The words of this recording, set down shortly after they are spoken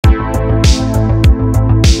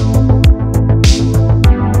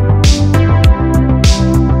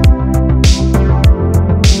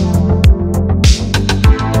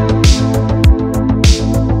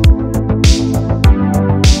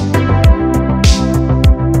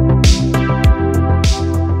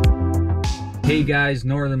Hey guys,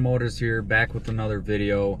 Northern Motors here, back with another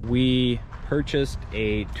video. We purchased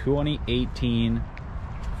a 2018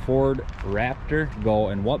 Ford Raptor Go,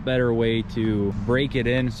 and what better way to break it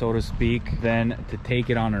in, so to speak, than to take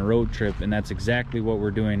it on a road trip, and that's exactly what we're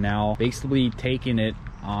doing now. Basically taking it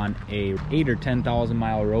on a 8 or 10,000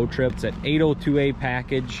 mile road trip. It's an 802A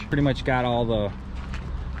package. Pretty much got all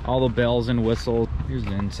the bells and whistles. Here's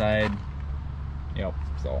the inside. Yep.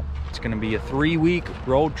 So it's gonna be a 3-week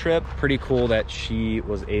road trip. Pretty cool that she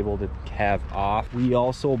was able to have off. We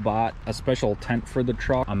also bought a special tent for the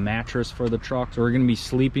truck, a mattress for the truck. So we're gonna be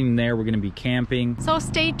sleeping there. We're gonna be camping. So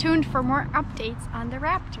stay tuned for more updates on the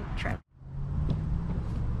Raptor trip.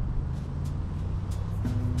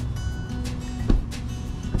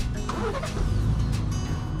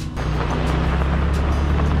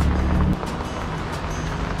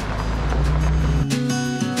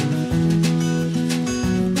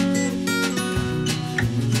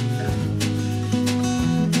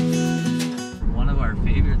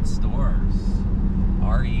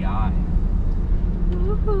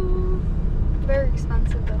 Very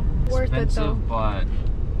expensive though. Worth it though. But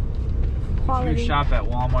quality. If you shop at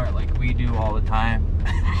Walmart like we do all the time,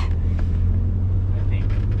 I think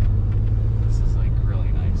this is like really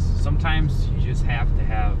nice. Sometimes you just have to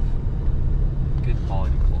have good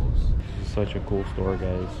quality clothes. This is such a cool store,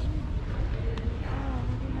 guys.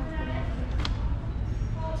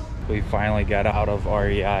 We finally got out of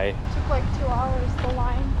REI. Took like 2 hours, the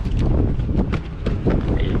line.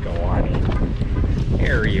 There you go, honey.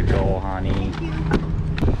 There you go, honey.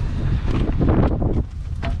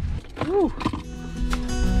 Woo.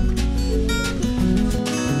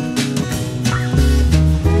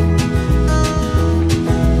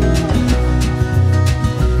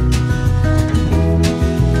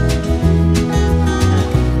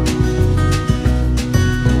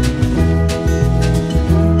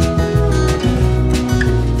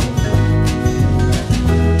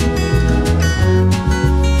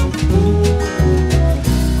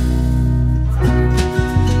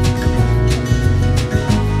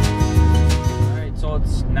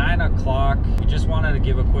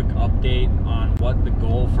 Give a quick update on what the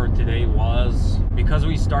goal for today was. Because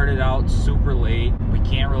we started out super late, we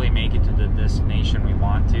can't really make it to the destination we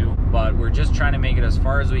want to, but we're just trying to make it as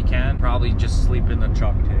far as we can. Probably just sleep in the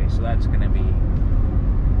truck today, so that's gonna be,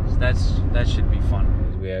 that should be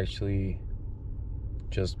fun. We actually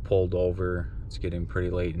just pulled over. It's getting pretty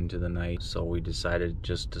late into the night, so we decided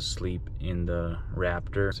just to sleep in the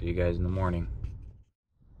Raptor. See you guys in the morning.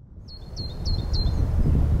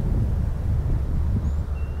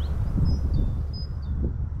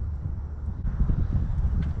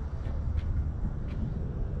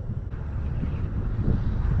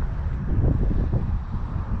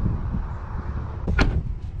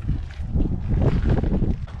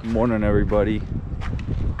 Good morning, everybody.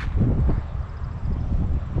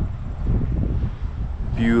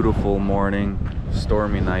 Beautiful morning.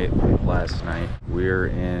 Stormy night last night. We're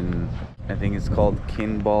in, I think it's called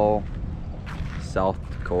Kimball, South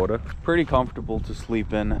Dakota. Pretty comfortable to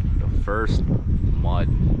sleep in. The first mud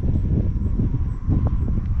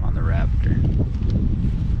on the Raptor.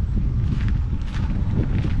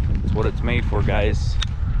 It's what it's made for, guys.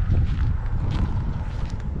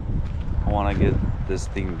 I want to get this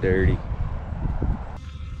thing dirty.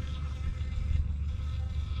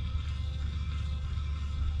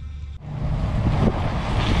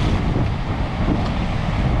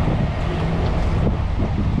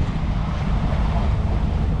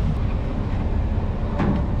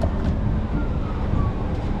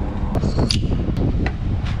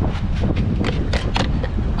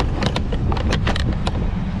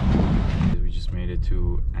 We just made it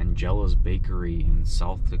to Angela's Bakery in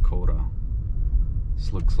South Dakota.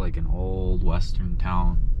 This looks like an old western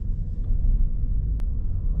town.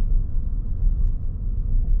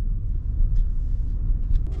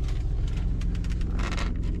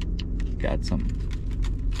 Got some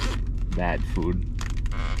bad food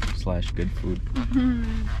 / good food.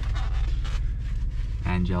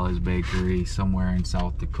 Angela's Bakery, somewhere in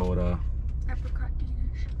South Dakota. Apricot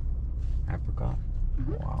dish. Apricot?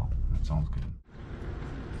 Wow, that sounds good.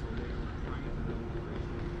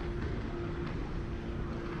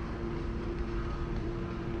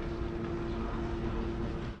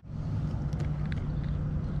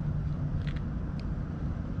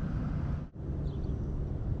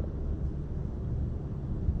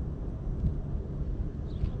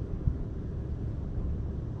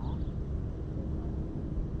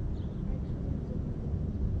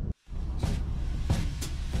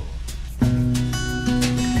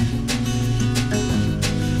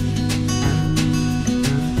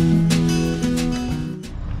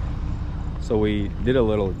 we did a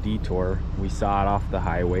little detour. We saw it off the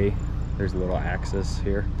highway. There's a little access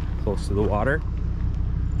here close to the water.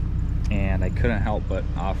 And I couldn't help but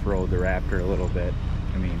off-road the Raptor a little bit.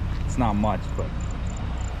 I mean, it's not much, but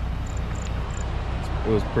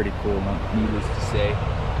it was pretty cool, needless to say.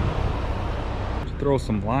 Just throw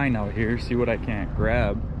some line out here, see what I can't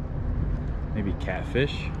grab. Maybe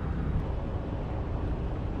catfish.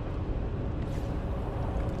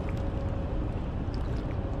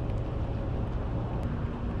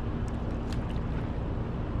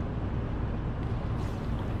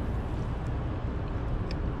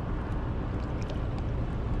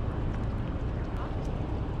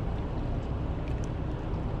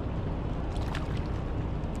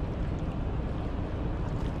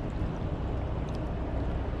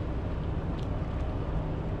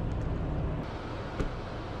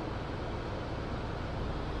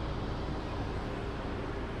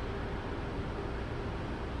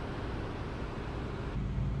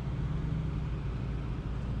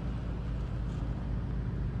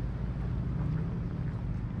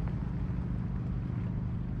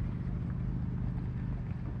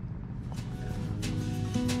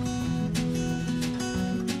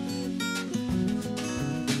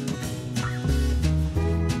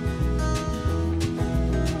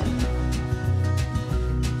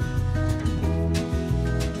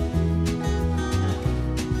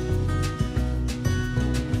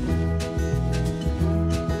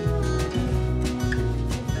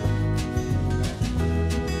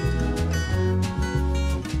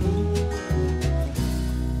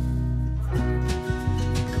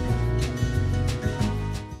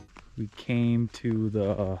 We came to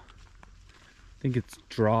the, I think it's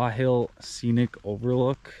Draw Hill Scenic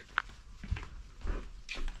Overlook.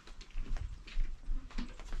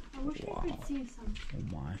 I wish I could see some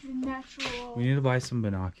Oh my. natural We need to buy some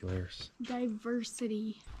binoculars.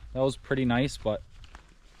 diversity. That was pretty nice, but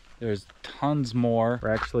there's tons more. We're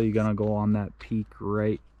actually gonna go on that peak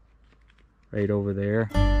right over there.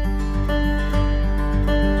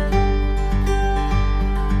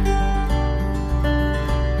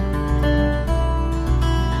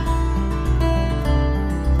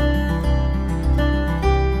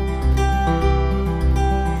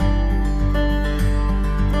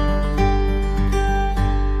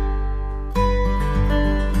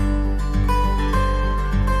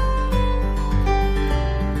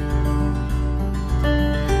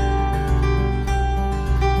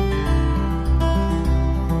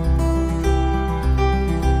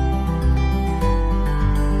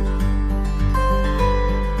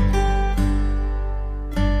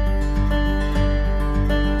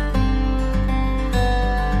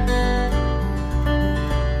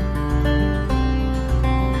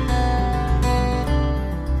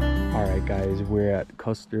 We're at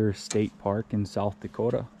Custer State Park in South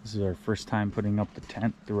Dakota. This is our first time putting up the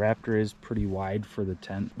tent. The Raptor is pretty wide for the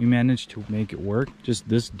tent. We managed to make it work. Just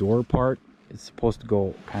this door part is supposed to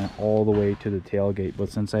go kind of all the way to the tailgate, but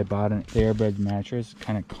since I bought an airbed mattress, it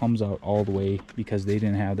kind of comes out all the way because they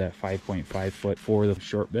didn't have that 5.5 foot for the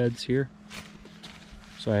short beds here.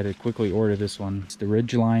 So I had to quickly order this one. It's the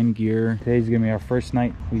Ridgeline gear. Today's gonna be our first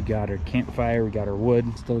night. We got our campfire, we got our wood.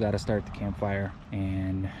 Still gotta start the campfire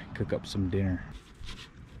and cook up some dinner.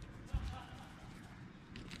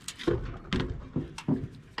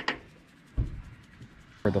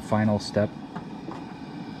 For the final step,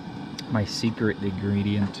 my secret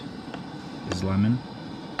ingredient is lemon.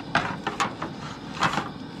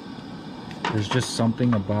 There's just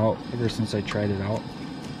something about, ever since I tried it out,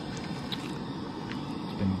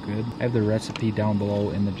 good. I have the recipe down below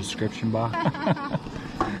in the description box.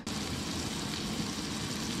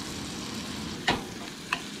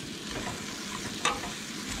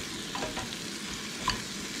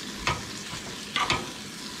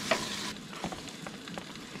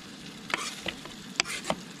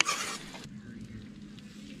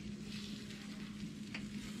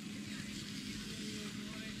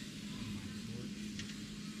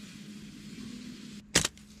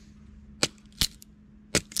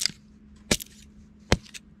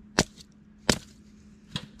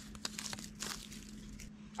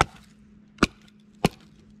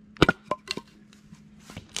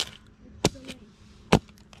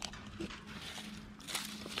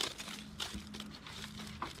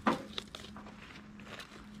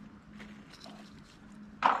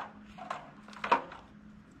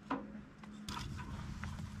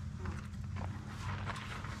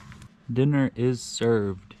 Dinner is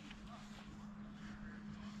served.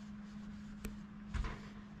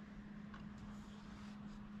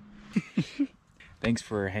 Thanks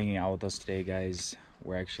for hanging out with us today, guys.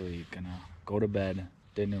 We're actually gonna go to bed.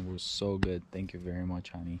 Dinner was so good. Thank you very much,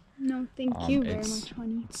 honey. No, thank you very much,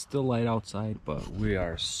 honey. It's still light outside, but we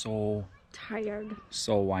are so Tired.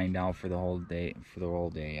 so wind down for the whole day.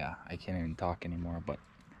 Yeah, I can't even talk anymore. But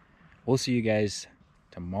we'll see you guys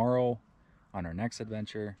tomorrow on our next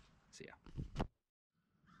adventure. See ya.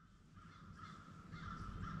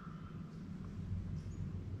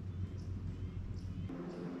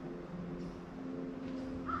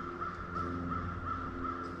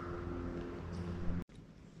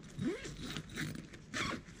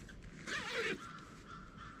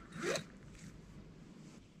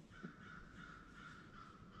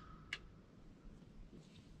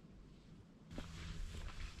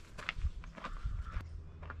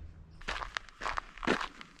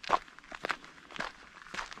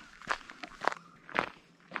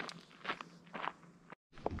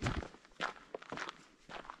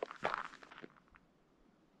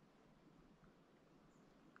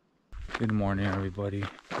 Good morning, everybody.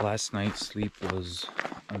 Last night's sleep was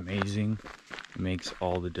amazing. It makes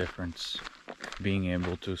all the difference being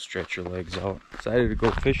able to stretch your legs out. Decided to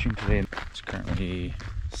go fishing today. It's currently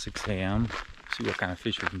 6 a.m. See what kind of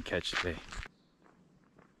fish we can catch today.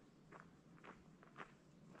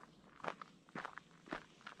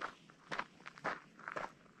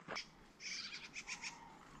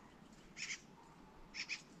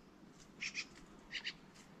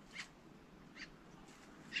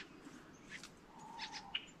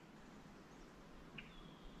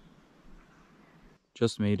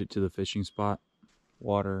 Just made it to the fishing spot.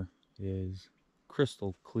 Water is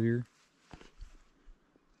crystal clear.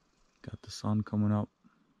 Got the sun coming up.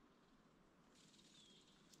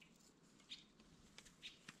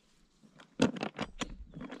 I'm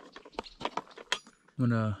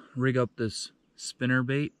gonna rig up this spinner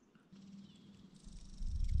bait.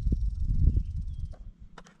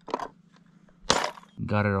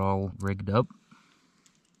 Got it all rigged up.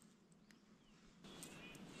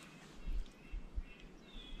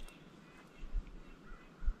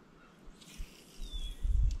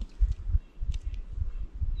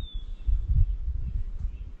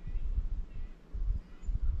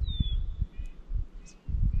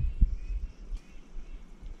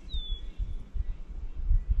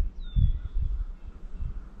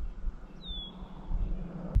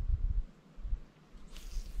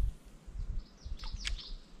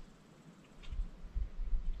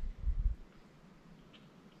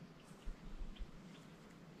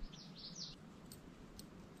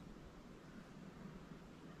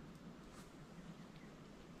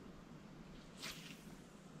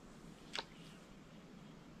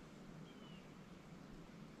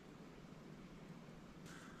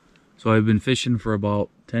 So I've been fishing for about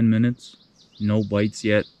 10 minutes. No bites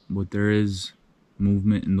yet, but there is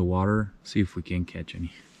movement in the water. See if we can catch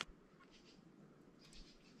any.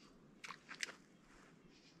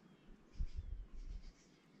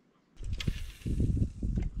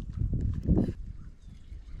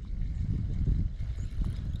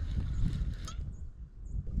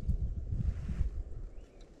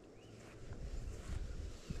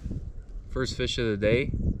 First fish of the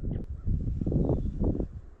day.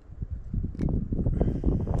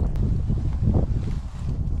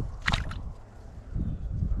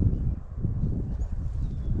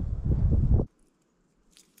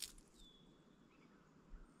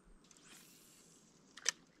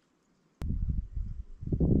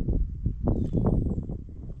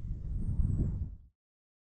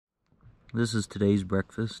 This is today's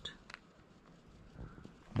breakfast.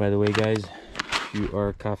 By the way, guys, if you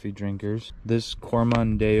are coffee drinkers, this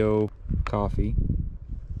Cormandeo coffee,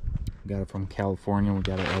 got it from California. We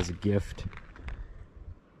got it as a gift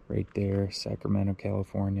right there, Sacramento,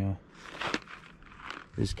 California.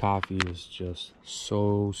 This coffee is just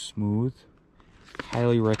so smooth.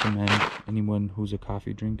 Highly recommend anyone who's a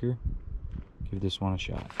coffee drinker, give this one a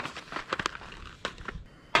shot.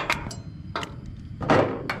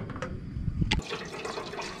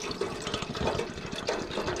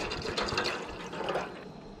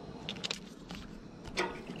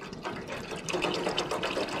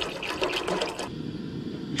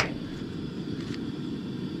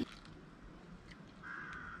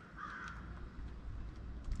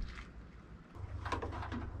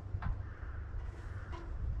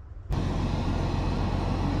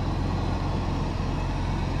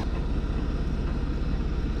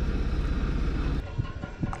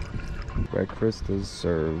 Breakfast is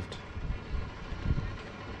served.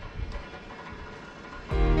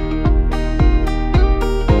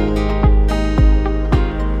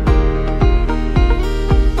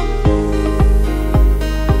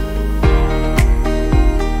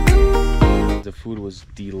 The food was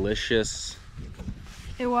delicious.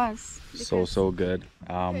 It was. So good.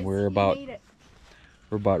 because We're he about made it.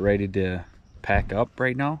 ready to pack up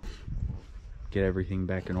right now, get everything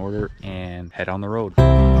back in order, and head on the road.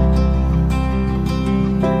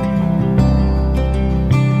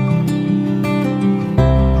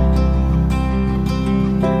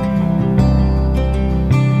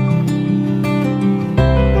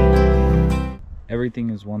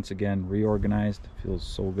 Everything is once again reorganized. Feels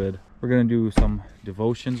so good. We're gonna do some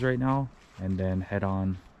devotions right now and then head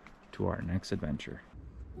on to our next adventure.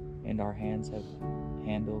 And our hands have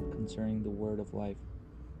handled concerning the word of life.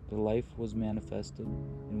 The life was manifested,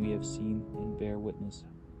 and we have seen and bear witness,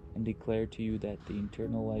 and declare to you that the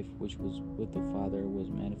eternal life which was with the Father was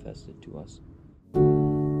manifested to us.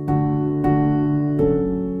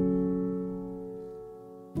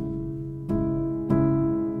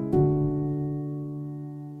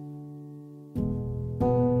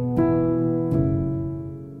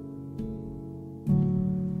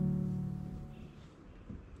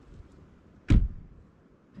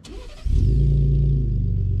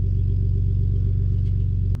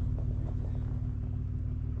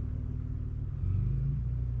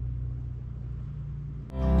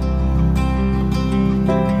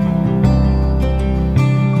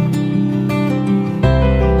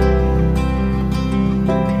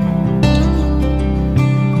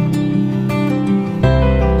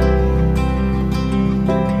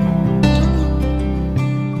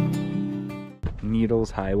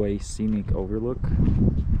 Needles Highway Scenic Overlook.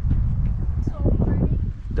 So pretty.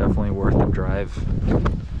 Definitely worth the drive.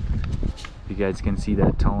 You guys can see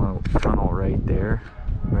that tunnel right there,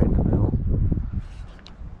 right in the middle.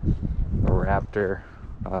 A Raptor.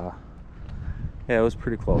 Yeah, it was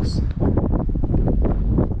pretty close.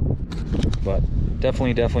 But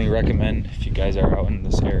definitely recommend if you guys are out in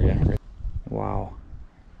this area. Wow.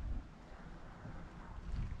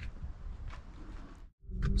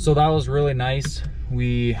 So that was really nice.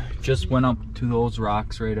 We just went up to those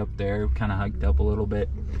rocks right up there, kind of hiked up a little bit.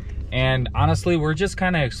 And honestly, we're just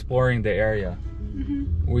kind of exploring the area.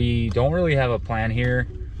 We don't really have a plan here.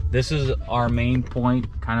 This is our main point,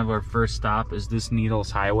 kind of our first stop is this Needles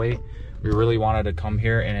Highway. We really wanted to come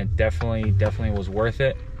here and it definitely was worth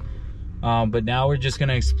it. But now we're just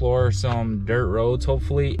gonna explore some dirt roads,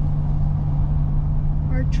 hopefully.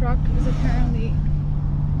 Our truck is apparently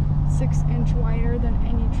 6-inch wider than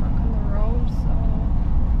any truck on the road, so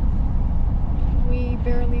we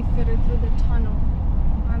barely fitted through the tunnel.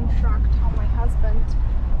 I'm shocked how my husband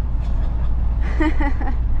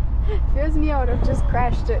if it was me, I would have just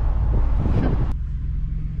crashed it.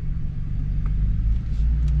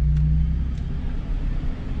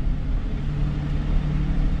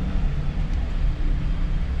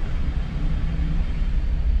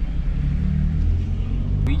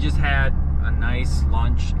 We just had a nice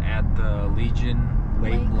lunch at the Legion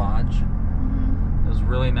Lake Lodge. It was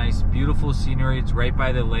really nice, beautiful scenery. It's right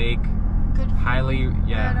by the lake. Good. Highly,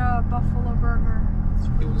 We had a buffalo burger.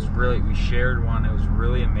 It was really, we shared one. It was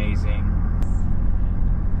really amazing.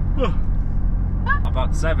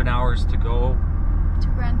 About 7 hours to go. To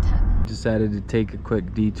Grand Teton. Decided to take a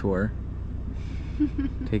quick detour.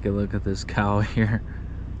 Take a look at this cow here.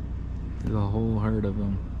 There's a whole herd of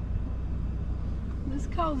them. This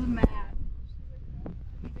cow's mad. She's like,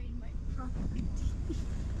 invade my property.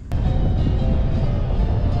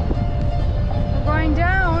 We're going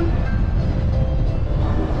down.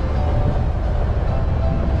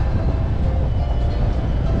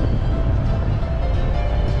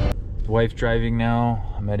 Wife driving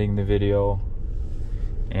now. I'm editing the video.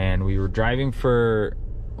 And we were driving for,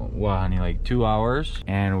 well, honey, like 2 hours.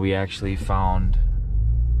 And we actually found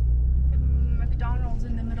McDonald's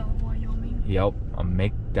in the middle of Wyoming. Yep, a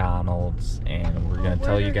McDonald's, and we're gonna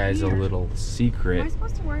tell you guys a little secret. Am I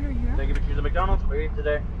supposed to order you? Take a picture of the McDonald's. What are you eating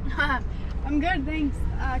today? I'm good, thanks.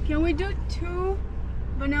 Can we do 2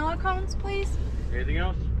 vanilla cones, please? Anything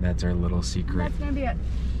else? That's our little secret. That's gonna be it.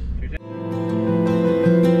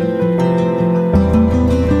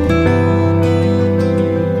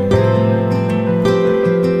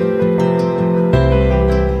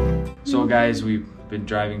 So guys, we've been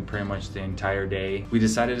driving pretty much the entire day. We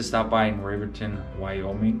decided to stop by in Riverton,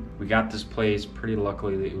 Wyoming. We got this place pretty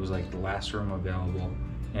luckily. It was like the last room available,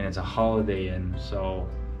 and it's a Holiday Inn, so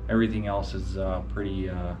everything else is pretty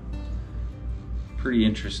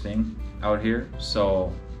interesting out here.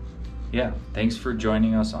 So yeah, thanks for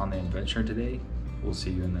joining us on the adventure today. We'll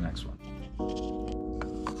see you in the next one.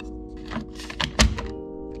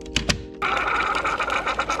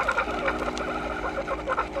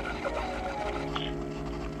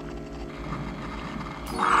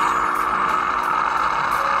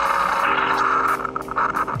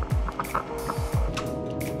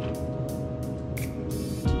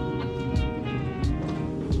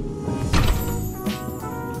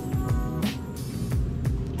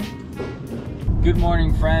 Good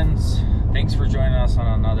morning, friends. Thanks for joining us on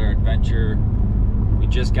another adventure. We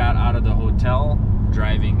just got out of the hotel,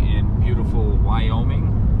 driving in beautiful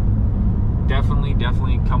Wyoming.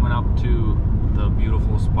 Definitely coming up to the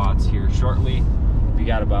beautiful spots here shortly. We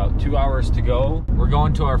got about 2 hours to go. We're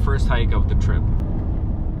going to our first hike of the trip.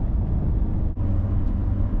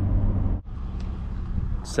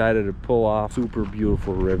 Decided to pull off super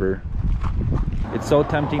beautiful river. It's so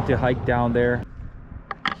tempting to hike down there.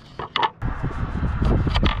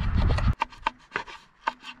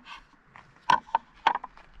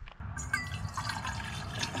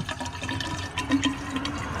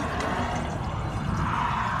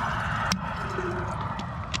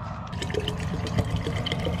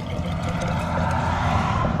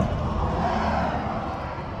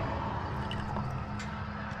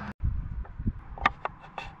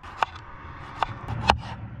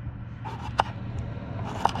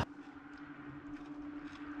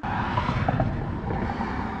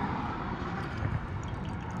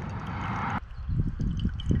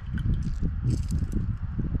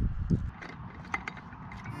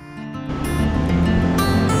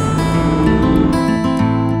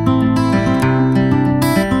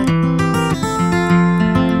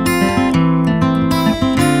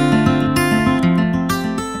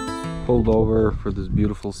 Pulled over for this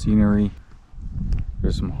beautiful scenery.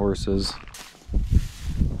 There's some horses.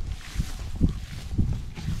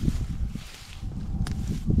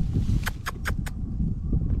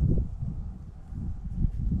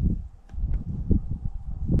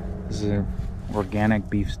 This is an organic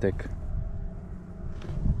beef stick.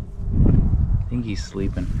 I think he's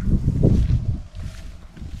sleeping.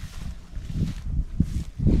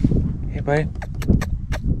 Hey, buddy.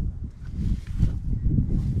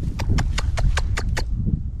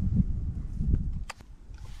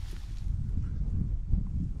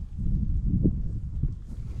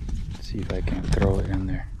 See if I can throw it in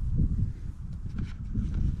there.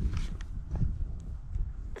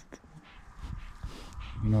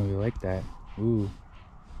 You know you like that. Ooh.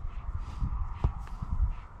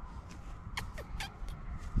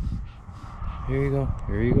 Here you go.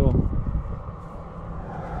 Here you go.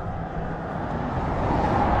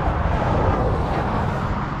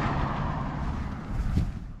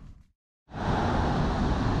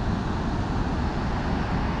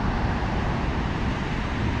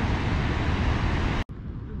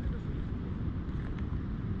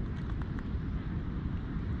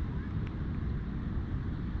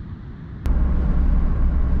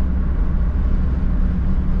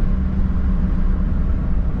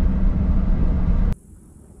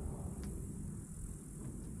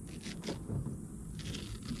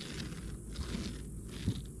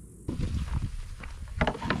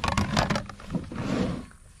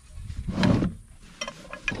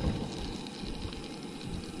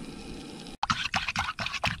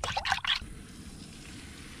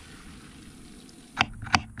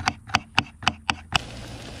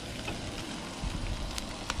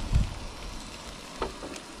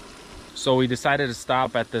 So we decided to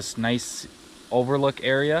stop at this nice overlook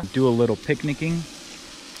area, do a little picnicking,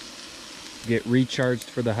 get recharged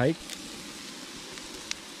for the hike.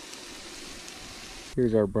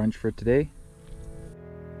 Here's our brunch for today.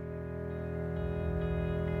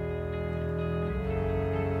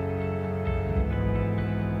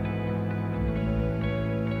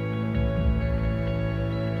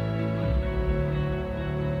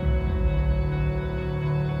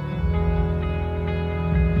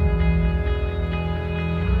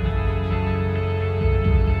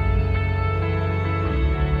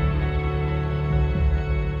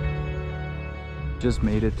 Just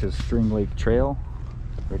made it to String Lake Trail,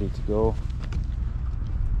 ready to go.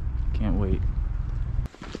 Can't wait.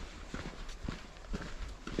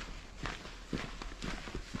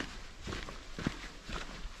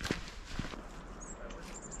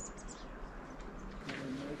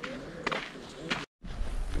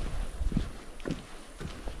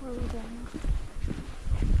 Where are we going?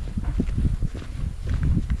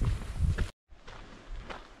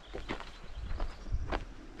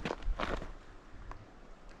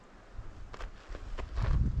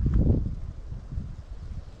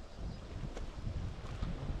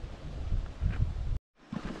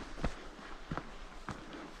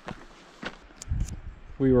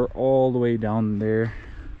 We were all the way down there.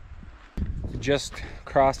 Just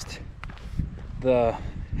crossed the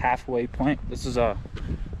halfway point. This is a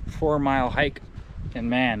 4-mile hike,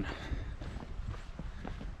 and man,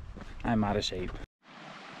 I'm out of shape.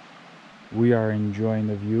 We are enjoying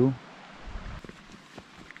the view.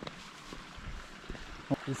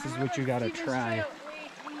 This is what you gotta try.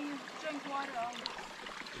 We drank water.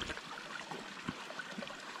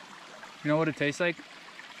 You know what it tastes like?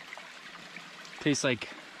 It tastes like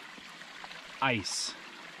ice.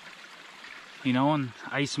 You know, when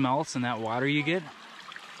ice melts and that water you get?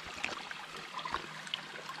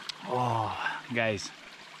 Oh, guys.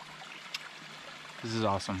 This is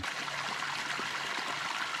awesome.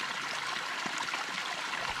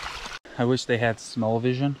 I wish they had smell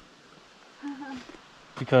vision.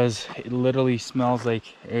 Because it literally smells like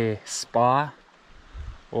a spa,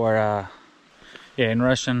 or yeah, in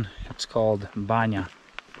Russian it's called banya.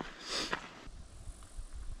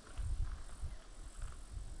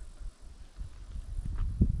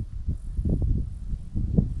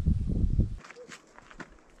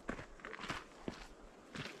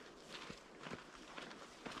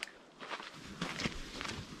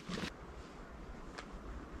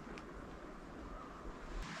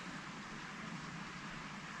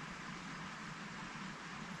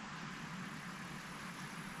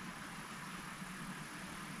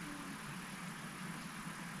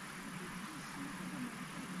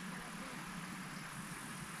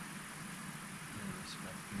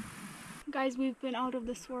 Guys, we've been out of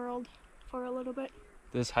this world for a little bit.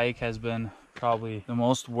 This hike has been probably the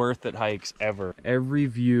most worth it hikes ever. Every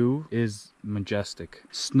view is majestic.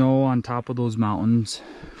 Snow on top of those mountains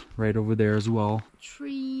right over there as well.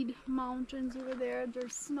 Treed mountains over there.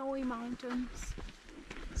 There's snowy mountains.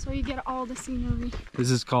 So you get all the scenery. This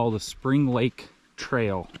is called the Spring Lake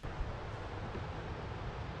Trail.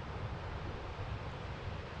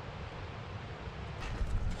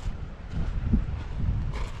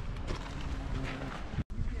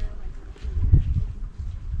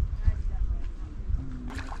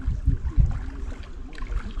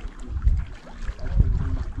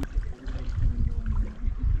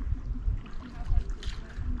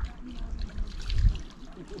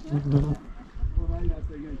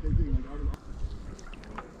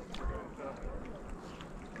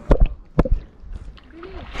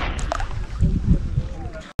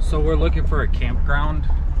 So we're looking for a campground.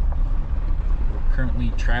 We're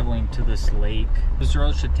currently traveling to this lake. This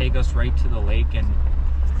road should take us right to the lake, and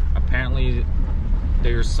apparently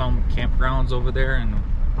there's some campgrounds over there, and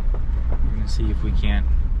we're gonna see if we can't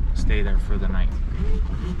stay there for the night.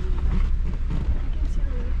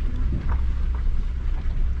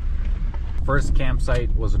 First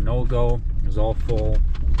campsite was a no-go. It was all full.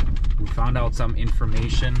 We found out some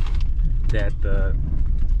information that the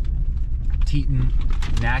Teton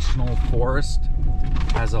National Forest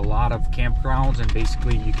has a lot of campgrounds, and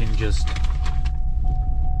basically you can just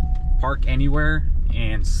park anywhere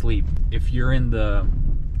and sleep. If you're in the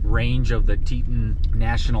range of the Teton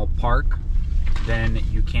National Park, then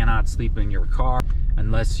you cannot sleep in your car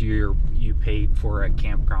unless you paid for a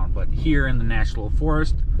campground. But here in the National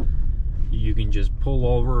Forest, you can just pull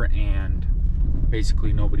over and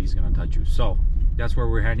basically nobody's gonna touch you. So that's where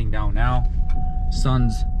we're heading down now.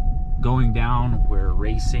 Sun's going down. We're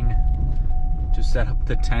racing to set up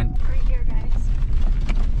the tent. Right here, guys.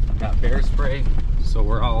 Got bear spray, so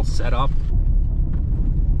we're all set up.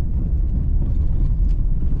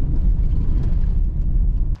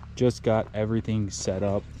 Just got everything set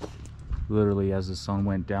up literally as the sun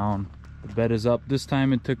went down. The bed is up. This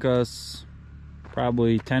time it took us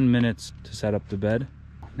probably 10 minutes to set up the bed.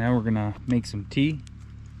 Now we're gonna make some tea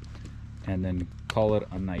and then call it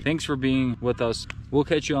a night. Thanks for being with us. We'll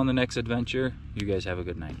catch you on the next adventure. You guys have a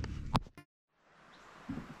good night.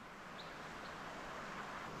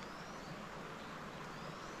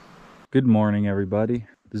 Good morning, everybody.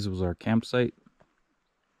 This was our campsite.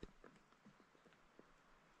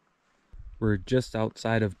 We're just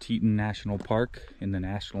outside of Teton National Park in the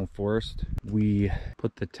National Forest. We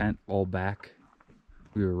put the tent all back.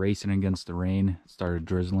 We were racing against the rain. It started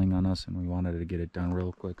drizzling on us and we wanted to get it done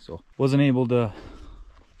real quick, so wasn't able to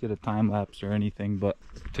get a time lapse or anything. But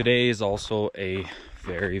today is also a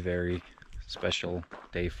very, very special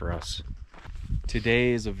day for us.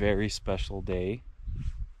 Today is a very special day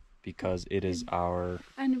because it is our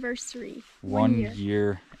anniversary. 1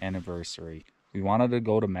 year anniversary. We wanted to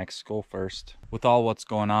go to Mexico first. With all what's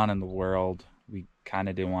going on in the world, we kind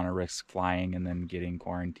of didn't want to risk flying and then getting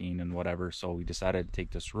quarantined and whatever, so we decided to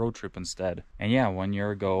take this road trip instead. And yeah, 1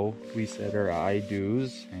 year ago we said our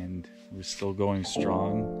I-do's and we're still going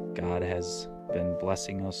strong. God has been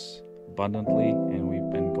blessing us abundantly and we've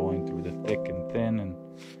been going through the thick and thin,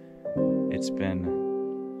 and it's been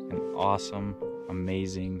an awesome,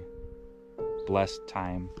 amazing, blessed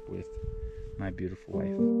time with my beautiful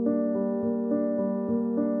wife.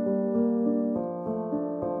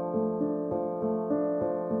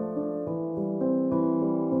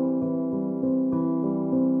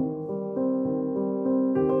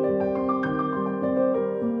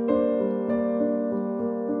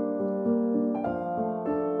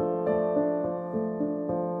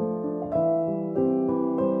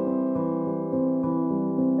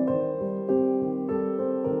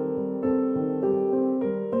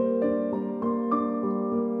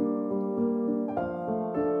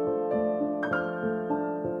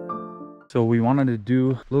 So we wanted to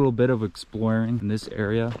do a little bit of exploring in this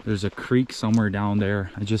area. There's a creek somewhere down there.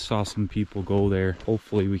 I just saw some people go there.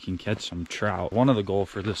 Hopefully we can catch some trout. One of the goals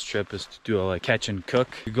for this trip is to do a catch and cook.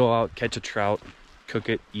 You go out, catch a trout, cook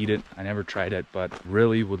it, eat it. I never tried it, but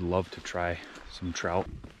really would love to try some trout.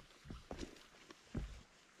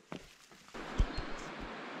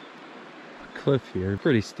 Cliff here,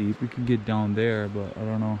 pretty steep. We could get down there, but I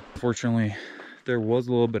don't know. Unfortunately, there was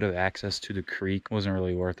a little bit of access to the creek. Wasn't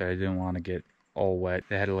really worth it. I didn't want to get all wet.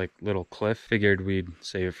 They had a little cliff. Figured we'd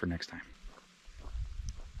save it for next time.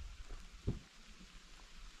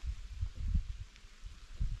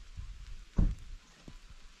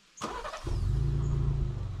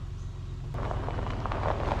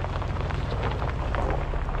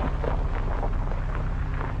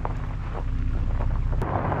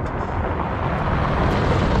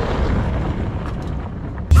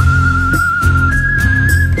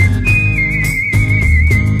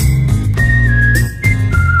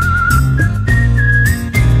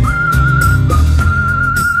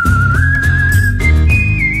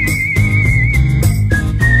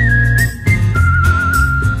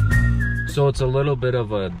 So it's a little bit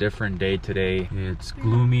of a different day today. It's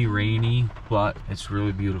gloomy, rainy, but it's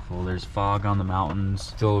really beautiful. There's fog on the mountains.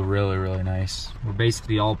 Still really nice. We're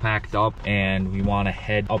basically all packed up and we want to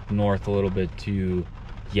head up north a little bit to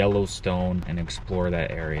Yellowstone and explore that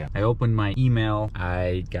area. I opened my email.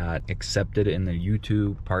 I got accepted in the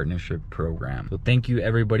YouTube partnership program. So thank you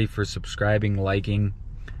everybody for subscribing, liking.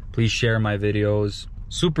 Please share my videos.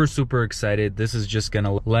 Super excited. This is just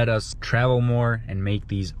gonna let us travel more and make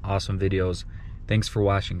these awesome videos. Thanks for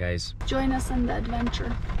watching, guys. Join us on the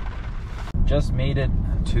adventure. Just made it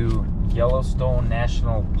to Yellowstone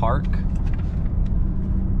National Park.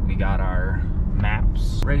 We got our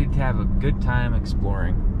maps, ready to have a good time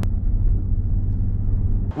exploring.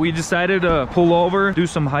 We decided to pull over, do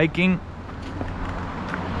some hiking.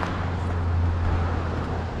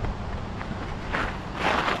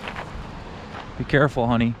 Be careful,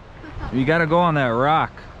 honey. You gotta go on that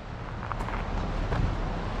rock.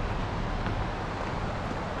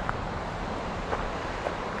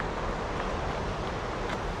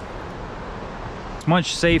 It's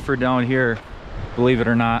much safer down here, believe it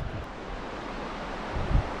or not.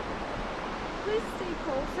 Please stay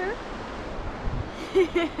closer.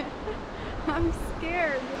 I'm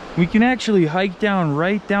scared. We can actually hike down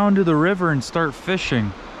right down to the river and start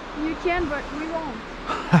fishing. You can, but we won't.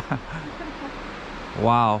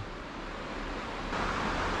 Wow.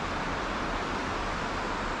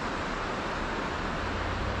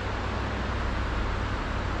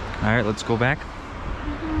 All right, let's go back.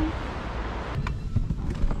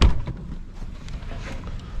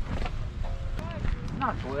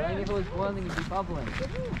 Not boiling. If it was boiling, it'd be bubbling. It is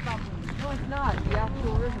bubbling. No, it's not. The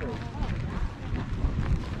actual river.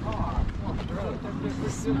 Oh, it's gross. The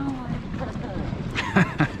smell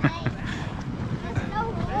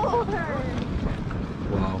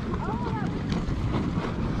Wow.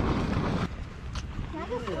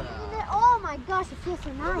 Oh my gosh, it feels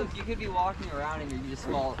so nice. Look, you could be walking around and you just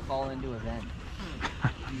fall into a vent.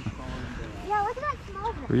 Yeah, look at that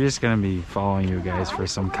small vent. We're just gonna be following you guys for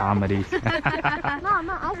some comedy. No,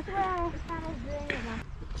 I swear I was doing it now.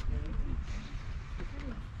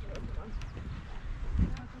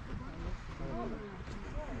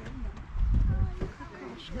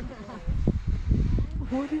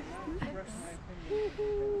 What is this?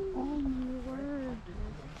 Oh my word.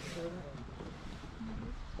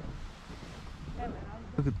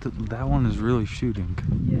 Look at that one is really shooting.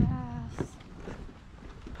 Yes.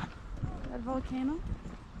 That volcano?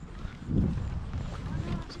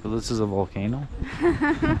 So this is a volcano?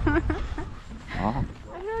 Wow.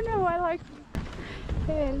 I don't know, I like...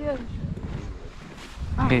 Hey, look.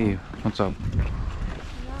 Hey, what's up?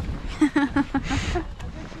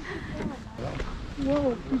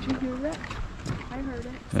 Whoa, did you hear that? I heard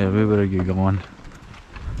it. Yeah, we better get going.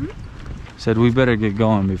 Said we better get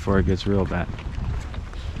going before it gets real bad.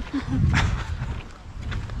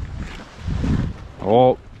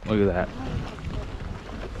 Oh, look at that.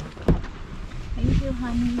 Thank you,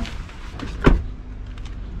 honey.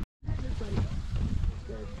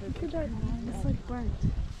 Look at that. It's like burnt.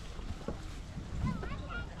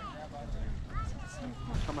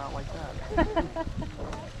 Come out like that.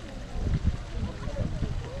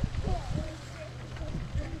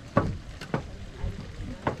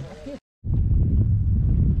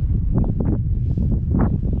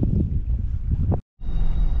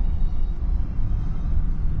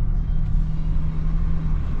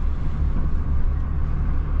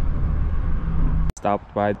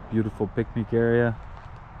 Stopped by the beautiful picnic area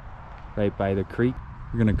right by the creek.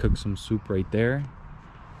 We're gonna cook some soup right there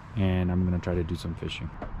and I'm gonna try to do some fishing.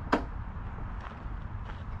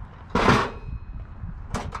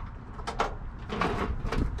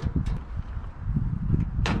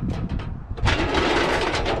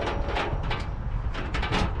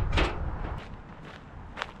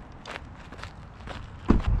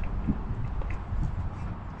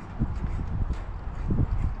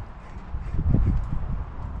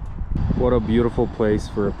 What a beautiful place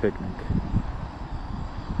for a picnic.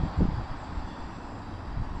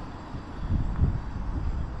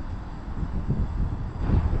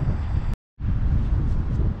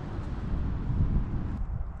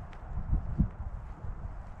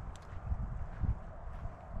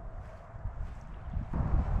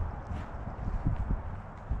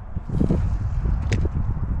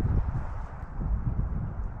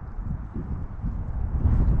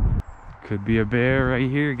 Could be a bear right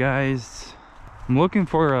here, guys. I'm looking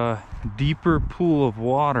for a deeper pool of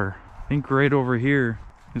water. I think right over here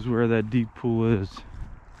is where that deep pool is.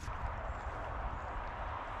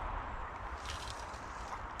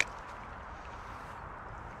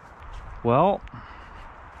 Well,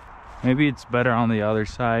 maybe it's better on the other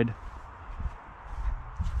side.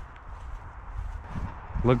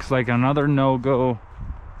 Looks like another no-go.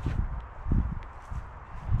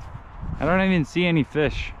 I don't even see any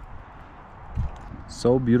fish.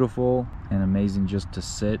 So beautiful and amazing just to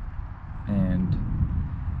sit and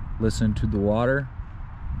listen to the water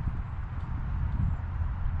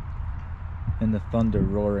and the thunder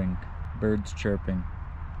roaring, birds chirping,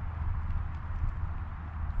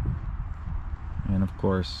 and of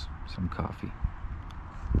course some coffee.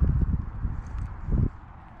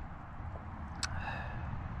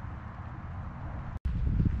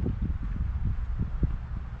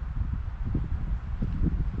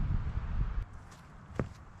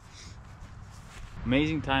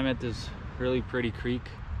 Amazing time at this really pretty creek,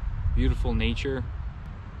 beautiful nature,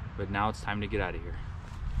 but now it's time to get out of here.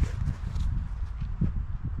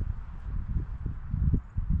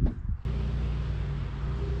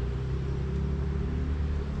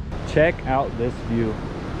 Check out this view.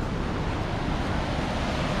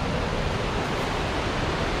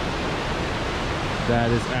 That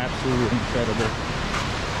is absolutely incredible.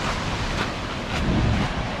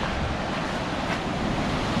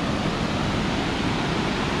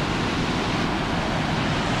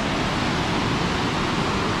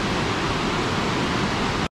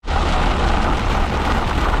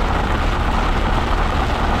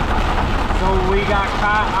 We got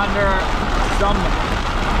caught under some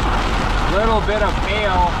little bit of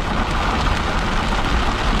hail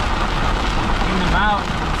in the mountains.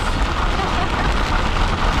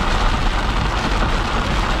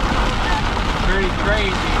 Pretty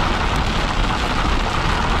crazy.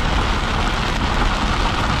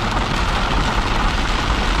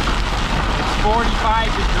 It's 45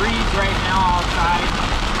 degrees right now outside.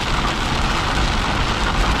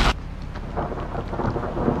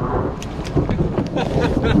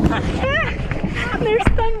 There's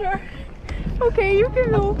thunder. Okay, you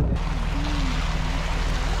can go.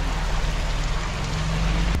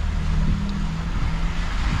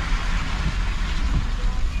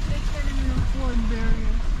 They can't even afford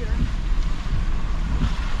barriers here.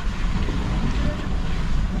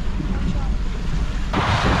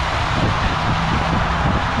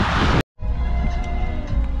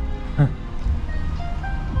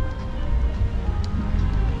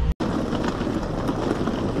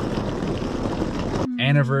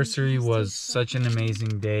 Anniversary was such an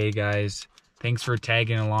amazing day, guys. Thanks for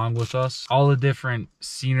tagging along with us. All the different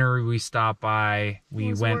scenery we stopped by.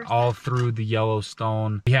 We went all through the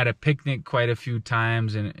Yellowstone. We had a picnic quite a few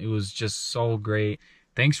times and it was just so great.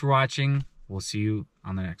 Thanks for watching. We'll see you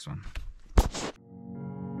on the next one.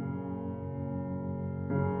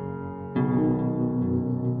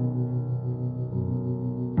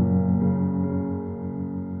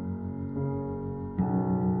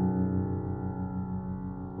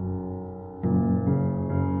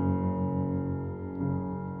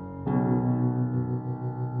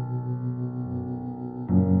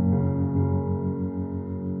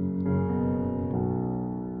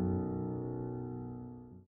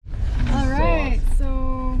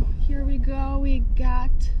 We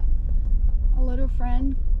got a little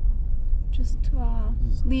friend just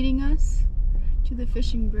leading us to the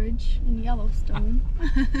fishing bridge in Yellowstone.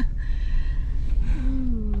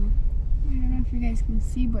 Ooh. I don't know if you guys can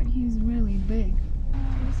see, but he's really big.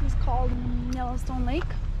 This is called Yellowstone Lake.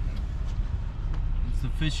 It's the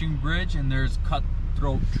fishing bridge and there's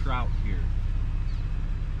cutthroat trout here.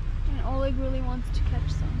 And Oleg really wants to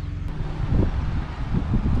catch some.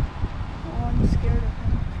 Oh, I'm scared of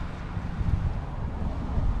him.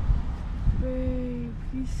 Babe,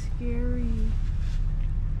 he's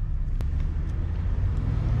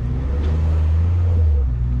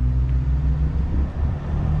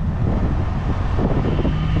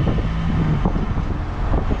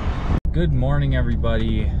Good morning,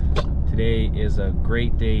 everybody. Today is a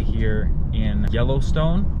great day here in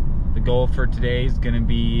Yellowstone. The goal for today is going to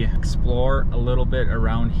be explore a little bit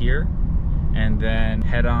around here and then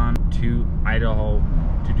head on to Idaho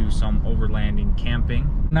to do some overlanding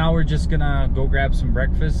camping. Now we're just gonna go grab some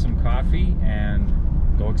breakfast, some coffee, and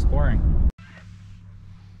go exploring.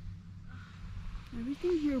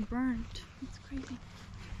 Everything here burnt. It's crazy.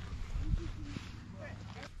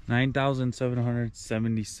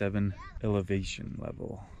 9,777 elevation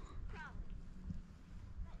level.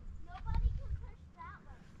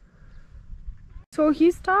 So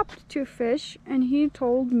he stopped to fish and he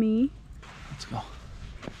told me, Let's go.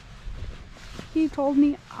 he told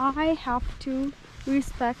me I have to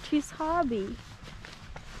respect his hobby.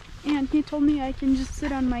 And he told me I can just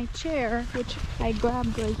sit on my chair, which I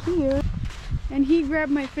grabbed right here. And he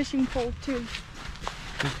grabbed my fishing pole too.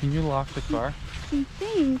 Can you lock the car? He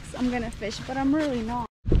thinks I'm gonna fish, but I'm really not.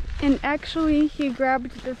 And actually, he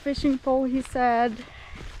grabbed the fishing pole, he said.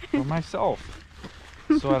 For myself.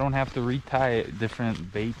 So I don't have to retie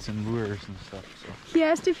different baits and lures and stuff. So. He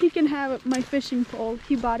asked if he can have my fishing pole.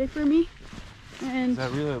 He bought it for me. And I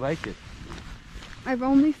really like it. I've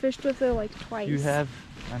only fished with it like twice. You have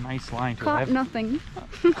a nice line to Caught it. nothing.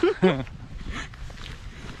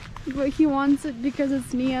 But he wants it because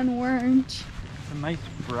it's neon orange. It's a nice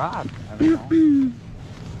rod. I don't know.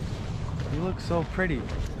 You look so pretty.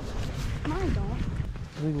 No, I don't.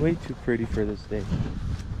 You look way too pretty for this day.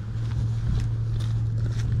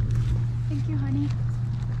 Thank you, honey.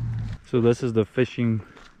 So this is the fishing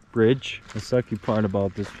bridge. The sucky part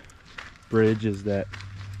about this bridge is that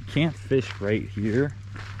you can't fish right here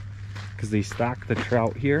because they stock the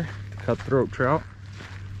trout here, cutthroat trout.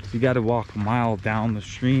 So you got to walk a mile down the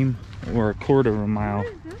stream or a quarter of a mile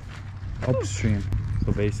upstream.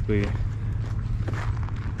 So basically, you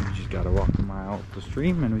just got to walk a mile up the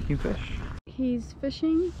stream and we can fish. He's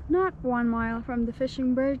fishing not 1 mile from the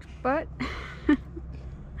fishing bridge, but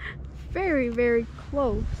very, very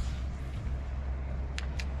close.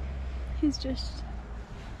 He's just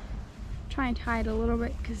trying to hide a little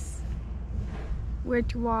bit because we're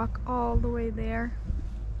to walk all the way there.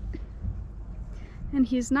 And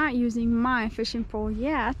he's not using my fishing pole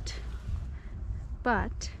yet,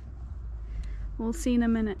 but we'll see in a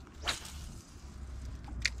minute.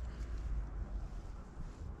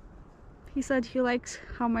 He said he likes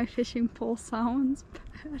how my fishing pole sounds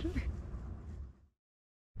better.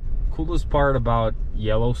 Coolest part about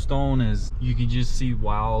Yellowstone is you can just see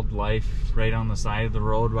wildlife right on the side of the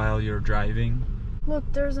road while you're driving. Look,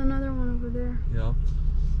 there's another one over there. Yep.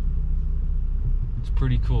 It's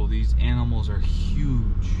pretty cool. These animals are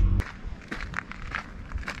huge.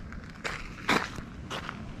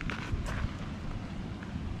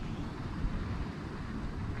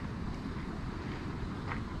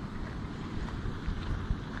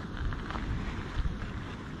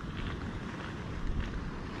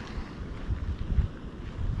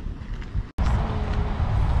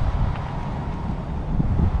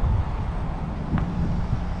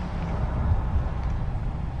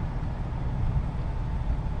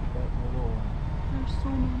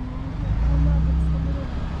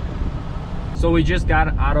 So we just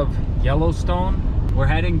got out of Yellowstone. We're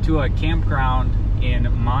heading to a campground in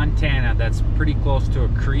Montana that's pretty close to a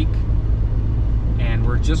creek. And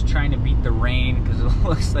we're just trying to beat the rain because it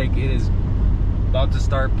looks like it is about to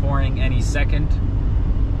start pouring any second.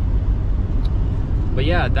 But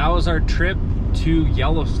yeah, that was our trip to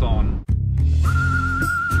Yellowstone.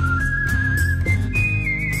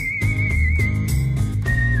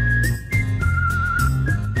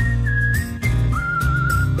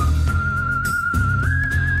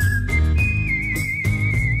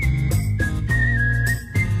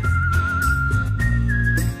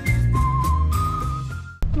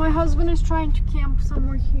 My husband is trying to camp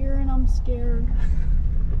somewhere here and I'm scared.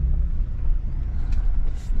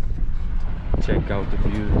 Check out the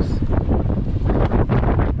views.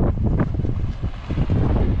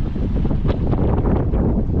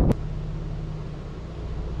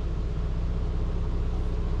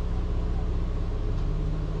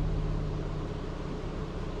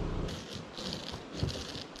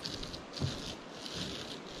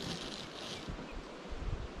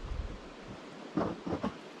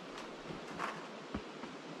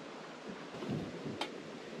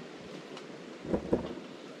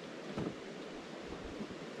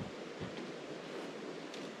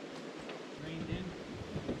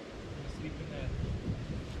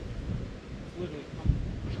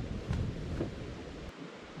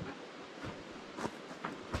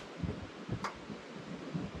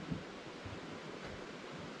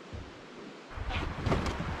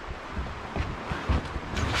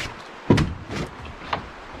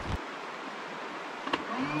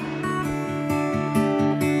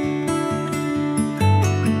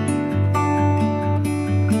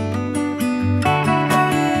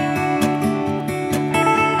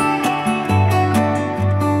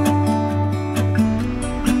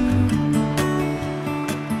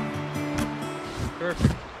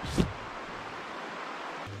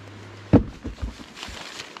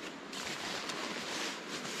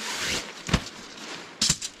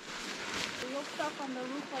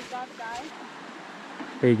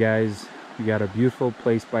 Hey guys, we got a beautiful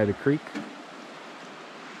place by the creek.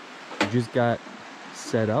 We just got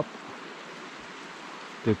set up.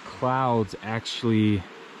 The clouds actually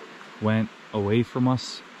went away from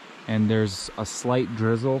us and there's a slight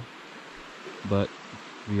drizzle, but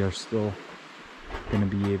we are still gonna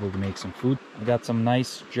be able to make some food. I got some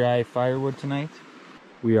nice dry firewood tonight.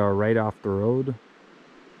 We are right off the road.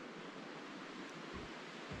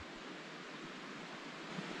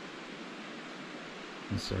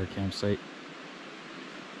 This is our campsite.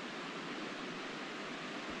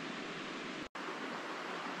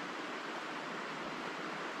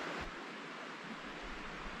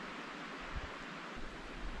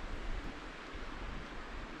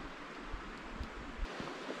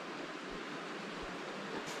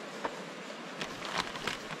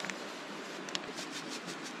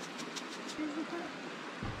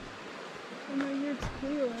 Oh no, you're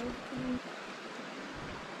clear.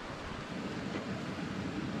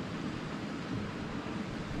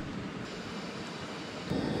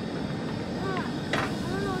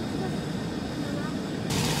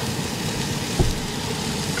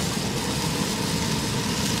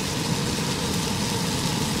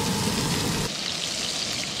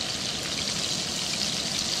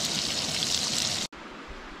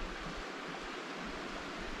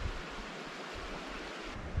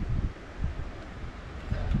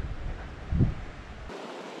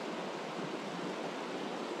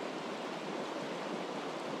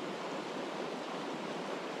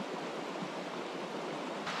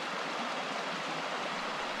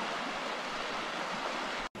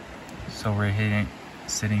 So we're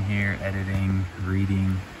sitting here editing,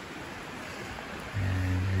 reading,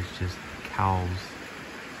 and there's just cows.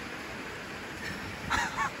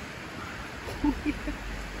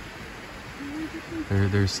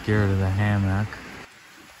 They're scared of the hammock.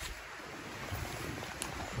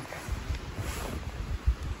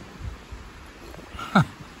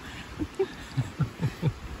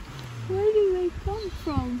 Where do they come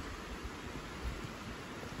from?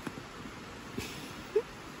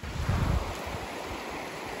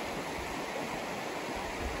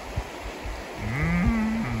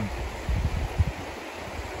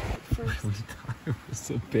 We thought it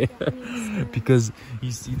was a bear because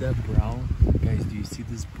you see that brown, guys, do you see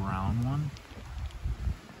this brown one?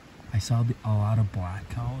 I saw a lot of black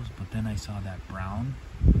cows, but then I saw that brown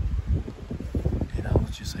and I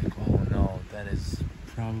was just like, oh no, that is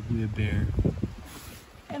probably a bear.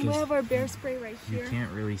 And we Because have our bear spray right you here.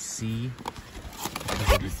 can't really see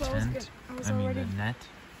because of the So tent, I mean the net.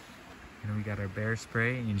 And we got our bear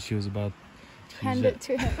spray and she was about to Hand use it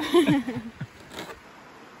to him.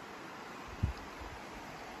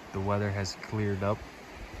 The weather has cleared up.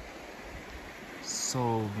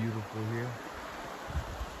 So beautiful here.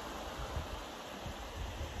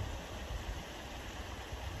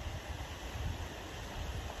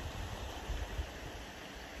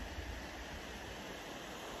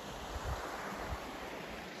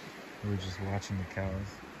 We're just watching the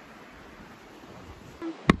cows.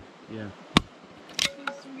 Yeah.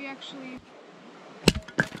 We actually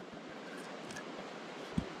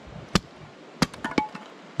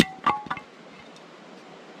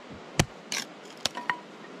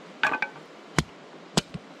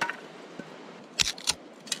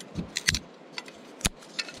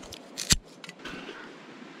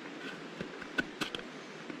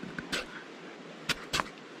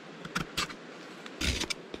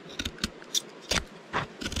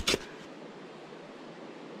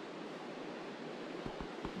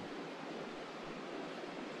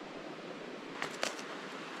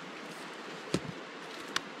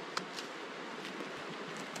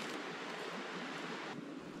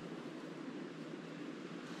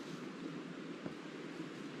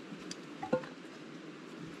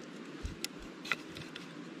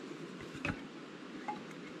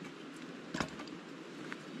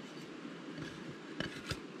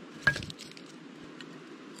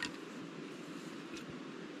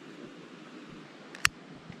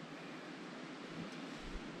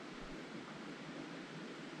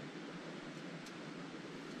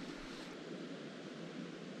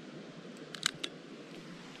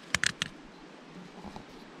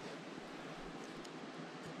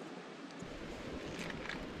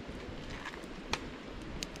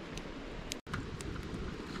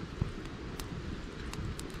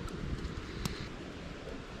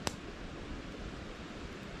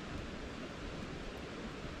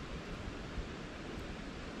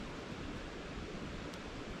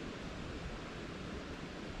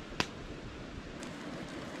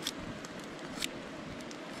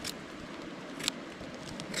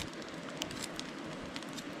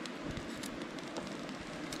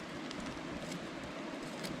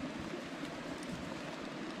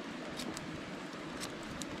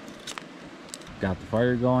Got the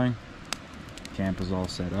fire going. Camp is all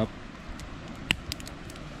set up.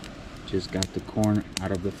 Just got the corn out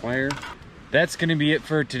of the fire. That's gonna be it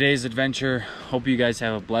for today's adventure. Hope you guys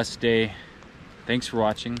have a blessed day. Thanks for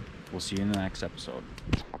watching. We'll see you in the next episode.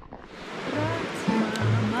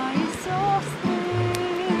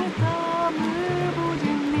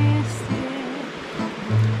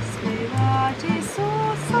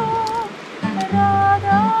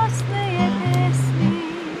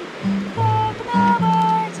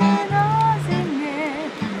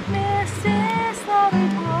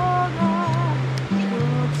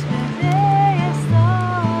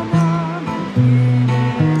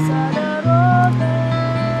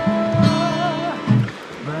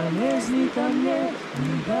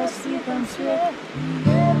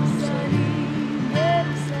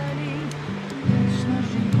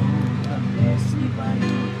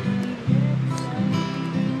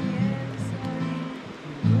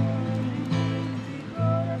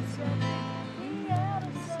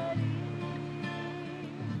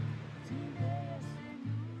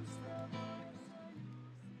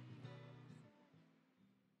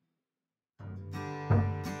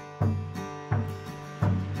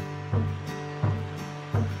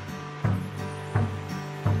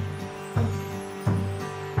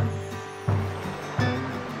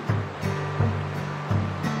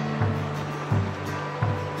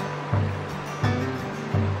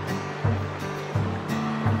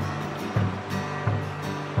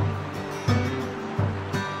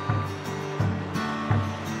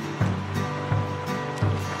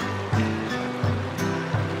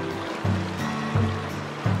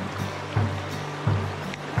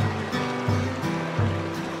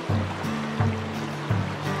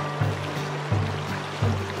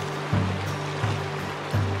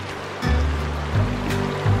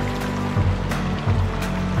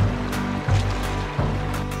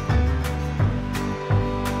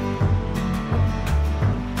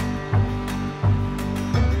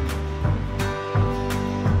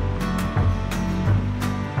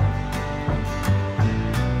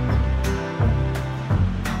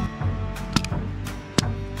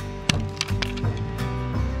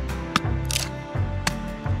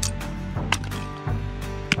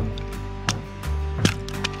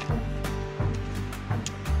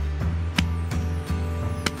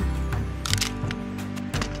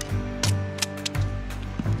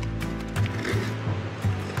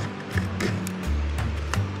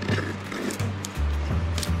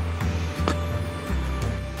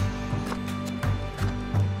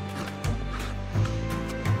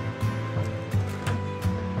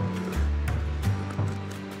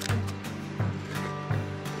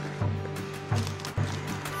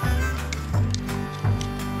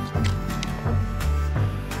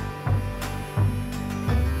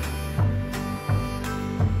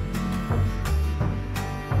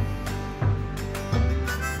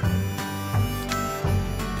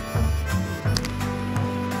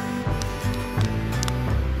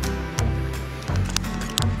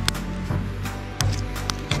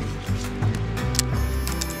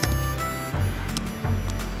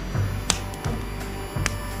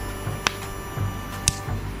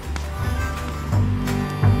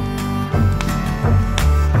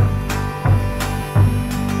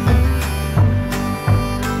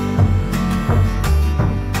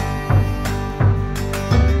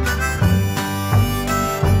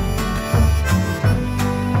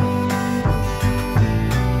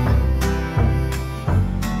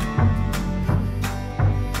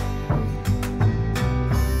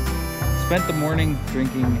 Spent the morning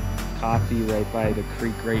drinking coffee right by the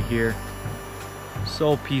creek right here.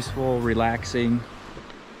 So peaceful, relaxing.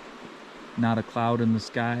 Not a cloud in the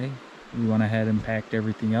sky. We went ahead and packed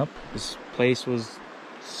everything up. This place was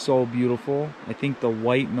so beautiful. I think the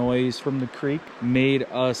white noise from the creek made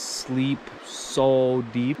us sleep so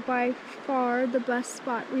deep. By far the best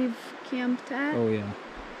spot we've camped at. Oh yeah.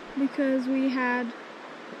 Because we had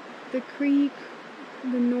the creek,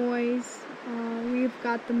 the noise, we've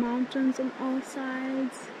got the mountains on all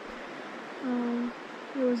sides.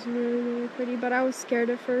 It was really, really pretty, but I was scared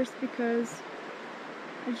at first because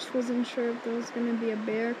I just wasn't sure if there was going to be a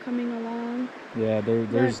bear coming along. Yeah,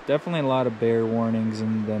 there's definitely a lot of bear warnings,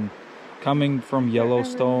 and then coming from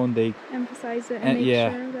Yellowstone, they emphasize it and make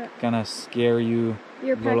sure that gonna scare you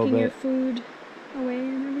you're a little packing bit. your food away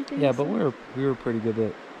and everything. Yeah, so. but we were pretty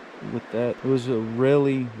good with that. It was a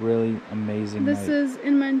really, really amazing This night. is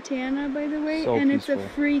in Montana, by the way, So and peaceful. it's a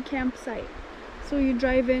free campsite. So you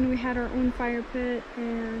drive in, we had our own fire pit,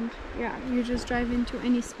 and yeah, you just drive into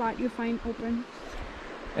any spot you find open.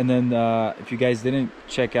 And then if you guys didn't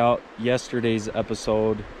check out yesterday's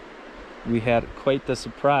episode, we had quite the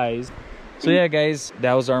surprise. So yeah, guys,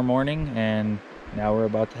 that was our morning, and now we're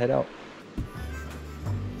about to head out.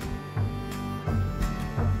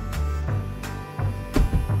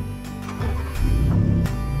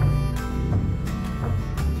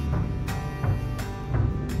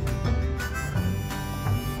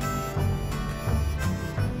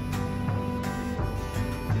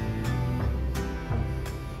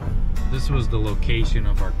 This was the location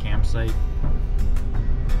of our campsite.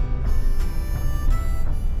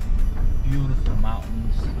 Beautiful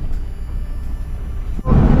mountains.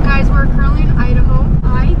 Guys, we're currently in Idaho.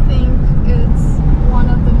 I think it's one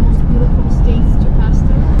of the most beautiful states to pass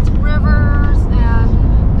through. It's rivers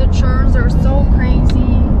and the churns are so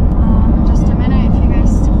crazy. Just a minute, if you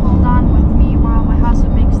guys hold on with me while my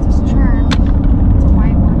husband makes this churn. It's a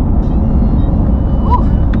wide one.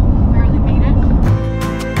 Whew, barely made it.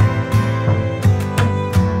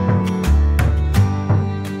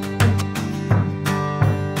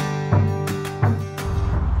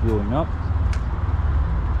 Fueling up.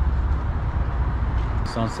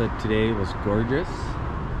 Sunset today was gorgeous.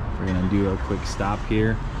 We're gonna do a quick stop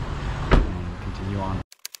here and continue on.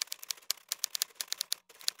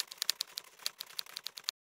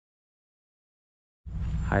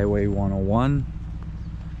 Highway 101.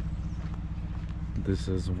 This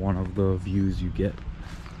is one of the views you get.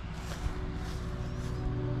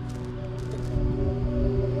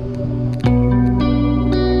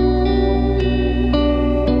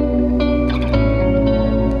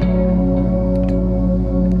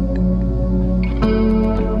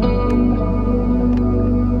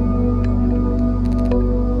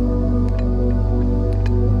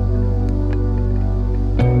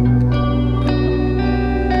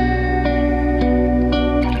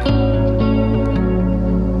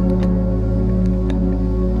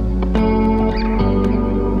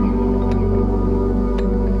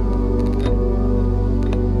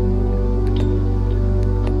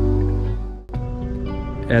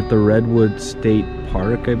 At the Redwood State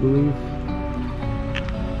Park, I believe.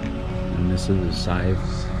 And this is the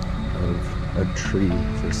size of a tree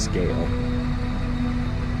to scale.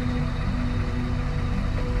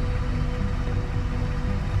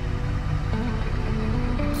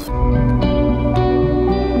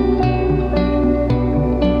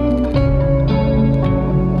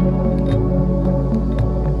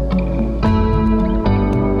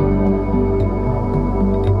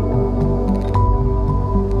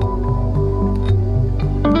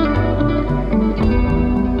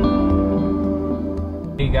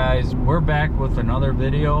 Guys, we're back with another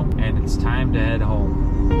video, and it's time to head home.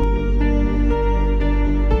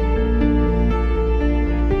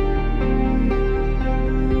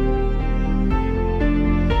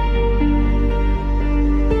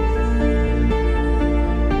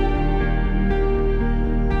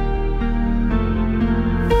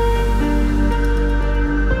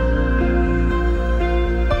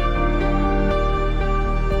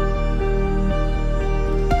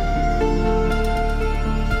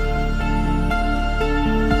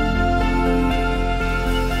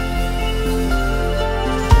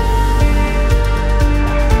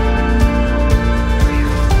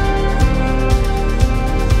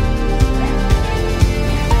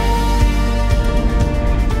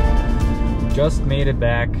 Just made it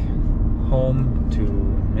back home to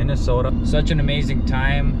Minnesota. Such an amazing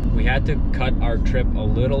time. We had to cut our trip a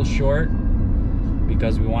little short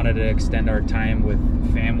because we wanted to extend our time with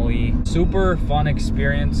family. Super fun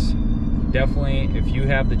experience. Definitely, if you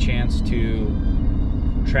have the chance to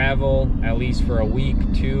travel at least for a week,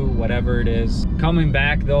 2, whatever it is. Coming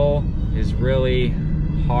back though is really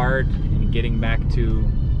hard, and getting back to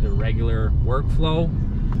the regular workflow.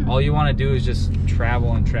 All you want to do is just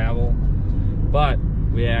travel and travel. But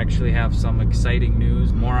we actually have some exciting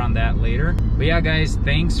news, more on that later. But yeah, guys,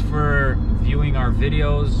 thanks for viewing our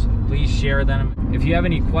videos. Please share them. If you have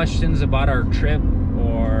any questions about our trip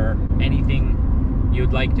or anything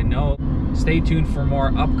you'd like to know, stay tuned for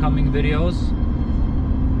more upcoming videos.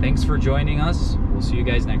 Thanks for joining us. We'll see you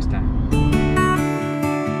guys next time.